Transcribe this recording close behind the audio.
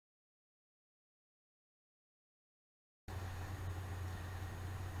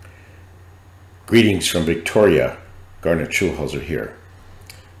Greetings from Victoria, Garnet Schulhauser here.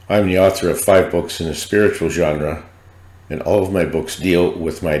 I'm the author of 5 books in the spiritual genre, and all of my books deal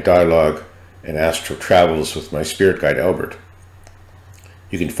with my dialogue and astral travels with my spirit guide Albert.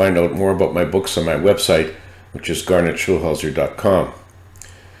 You can find out more about my books on my website, which is garnetschulhauser.com.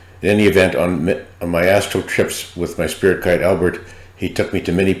 In any event, on my astral trips with my spirit guide Albert, he took me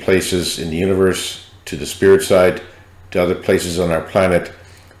to many places in the universe, to the spirit side, to other places on our planet,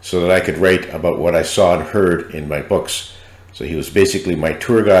 so that I could write about what I saw and heard in my books. So he was basically my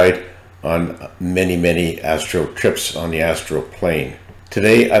tour guide on many astral trips on the astral plane.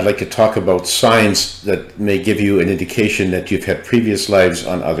 Today I'd like to talk about signs that may give you an indication that you've had previous lives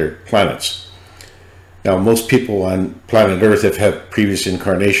on other planets. Now, most people on planet Earth have had previous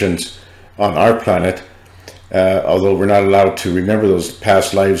incarnations on our planet, although we're not allowed to remember those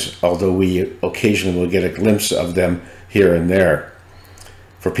past lives, although we occasionally will get a glimpse of them here and there.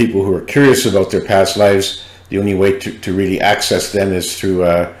 For people who are curious about their past lives, the only way to really access them is through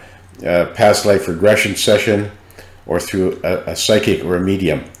a past life regression session or through a psychic or a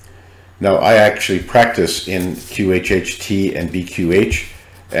medium. Now, I actually practice in QHHT and BQH,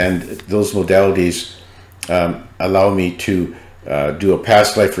 and those modalities allow me to do a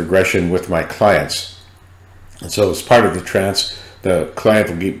past life regression with my clients. And so as part of the trance, the client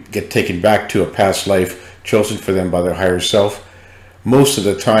will get taken back to a past life chosen for them by their higher self. Most of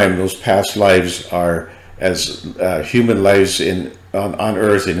the time, those past lives are as human lives on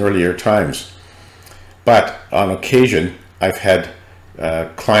Earth in earlier times. But on occasion, I've had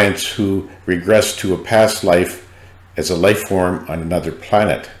clients who regress to a past life as a life form on another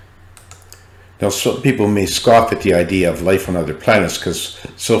planet. Now, some people may scoff at the idea of life on other planets because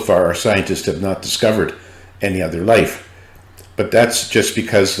so far our scientists have not discovered any other life. But that's just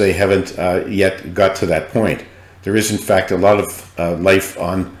because they haven't yet got to that point. There is, in fact, a lot of life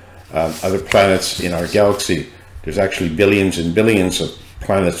on other planets in our galaxy. There's actually billions and billions of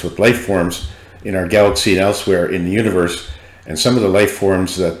planets with life forms in our galaxy and elsewhere in the universe. And some of the life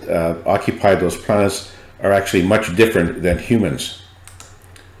forms that occupy those planets are actually much different than humans.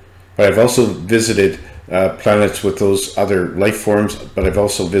 But I've also visited planets with those other life forms, but I've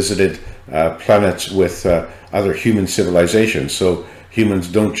also visited planets with other human civilizations. So humans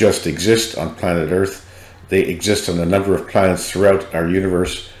don't just exist on planet Earth. They exist on a number of planets throughout our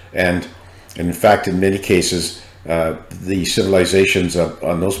universe, and in fact, in many cases, the civilizations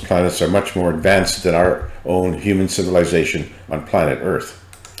on those planets are much more advanced than our own human civilization on planet Earth.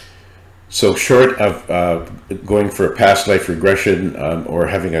 So short of going for a past life regression or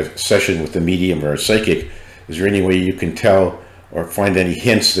having a session with a medium or a psychic, is there any way you can tell or find any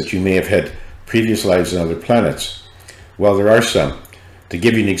hints that you may have had previous lives on other planets? Well, there are some. To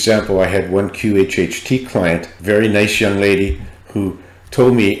give you an example, I had one QHHT client, very nice young lady, who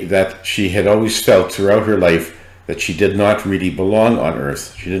told me that she had always felt throughout her life that she did not really belong on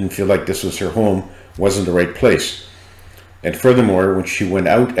Earth. She didn't feel like this was her home, wasn't the right place. And furthermore, when she went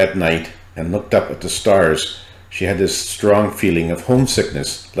out at night and looked up at the stars, she had this strong feeling of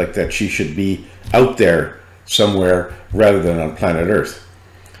homesickness, like that she should be out there somewhere rather than on planet Earth.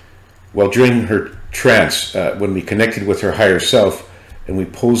 Well, during her trance, when we connected with her higher self, and we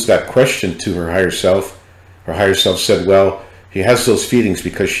posed that question to her higher self said, well, she has those feelings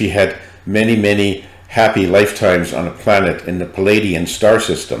because she had many happy lifetimes on a planet in the Palladian star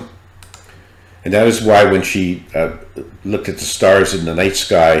system. And that is why when she looked at the stars in the night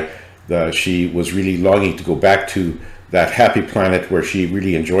sky, she was really longing to go back to that happy planet where she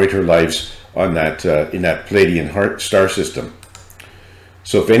really enjoyed her lives on that in that Palladian star system.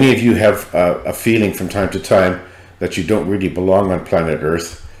 So if any of you have a feeling from time to time that you don't really belong on planet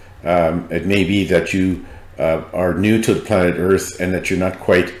Earth, it may be that you are new to the planet Earth and that you're not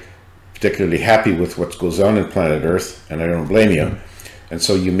quite particularly happy with what goes on in planet Earth, and I don't blame you. And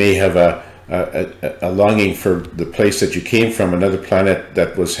so you may have a longing for the place that you came from, another planet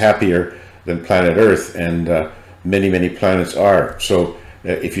that was happier than planet Earth, and many planets are. So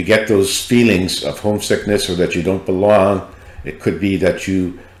if you get those feelings of homesickness or that you don't belong, it could be that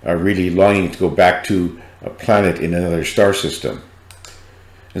you are really longing to go back to a planet in another star system.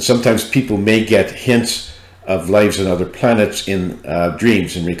 And sometimes people may get hints of lives on other planets in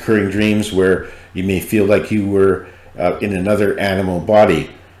dreams, in recurring dreams, where you may feel like you were in another animal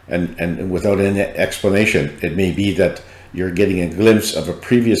body, and without any explanation. It may be that you're getting a glimpse of a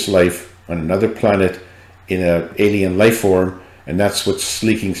previous life on another planet in an alien life form, and that's what's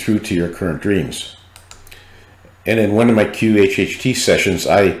leaking through to your current dreams. And in one of my QHHT sessions,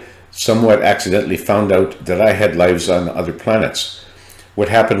 I somewhat accidentally found out that I had lives on other planets. What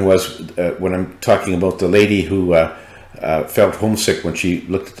happened was, when I'm talking about the lady who felt homesick when she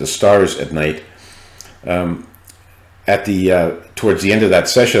looked at the stars at night, Towards the end of that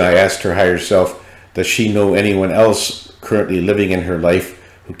session, I asked her higher self, does she know anyone else currently living in her life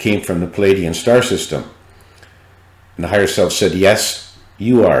who came from the Pleiadian star system? And the higher self said, yes,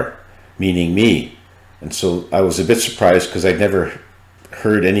 you are, meaning me. And so I was a bit surprised, because I'd never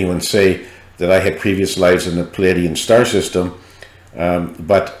heard anyone say that I had previous lives in the Pleiadian star system.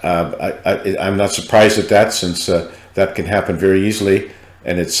 But I'm not surprised at that, since that can happen very easily.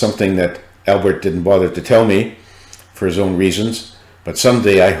 And it's something that Albert didn't bother to tell me for his own reasons. But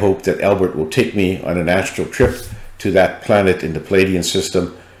someday I hope that Albert will take me on an astral trip to that planet in the Pleiadian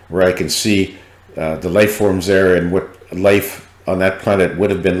system, where I can see the life forms there and what life on that planet would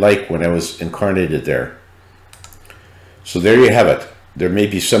have been like when I was incarnated there. So there you have it. There may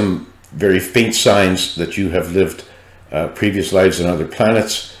be some very faint signs that you have lived previous lives on other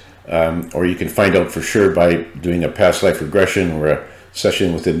planets, or you can find out for sure by doing a past life regression, or a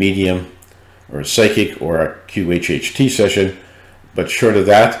session with a medium, or a psychic, or a QHHT session. But short of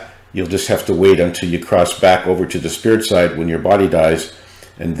that, you'll just have to wait until you cross back over to the spirit side when your body dies,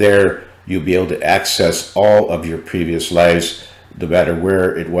 and there you'll be able to access all of your previous lives, no matter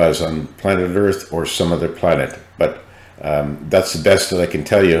where it was, on planet Earth or some other planet. But that's the best that I can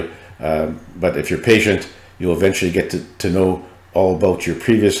tell you. But if you're patient, you'll eventually get to know all about your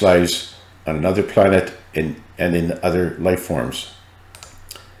previous lives on another planet and in other life forms.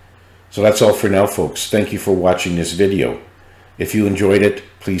 So that's all for now, folks. Thank you for watching this video. If you enjoyed it,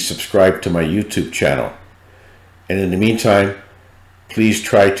 please subscribe to my YouTube channel. And in the meantime, please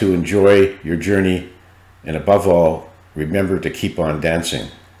try to enjoy your journey, and above all, remember to keep on dancing.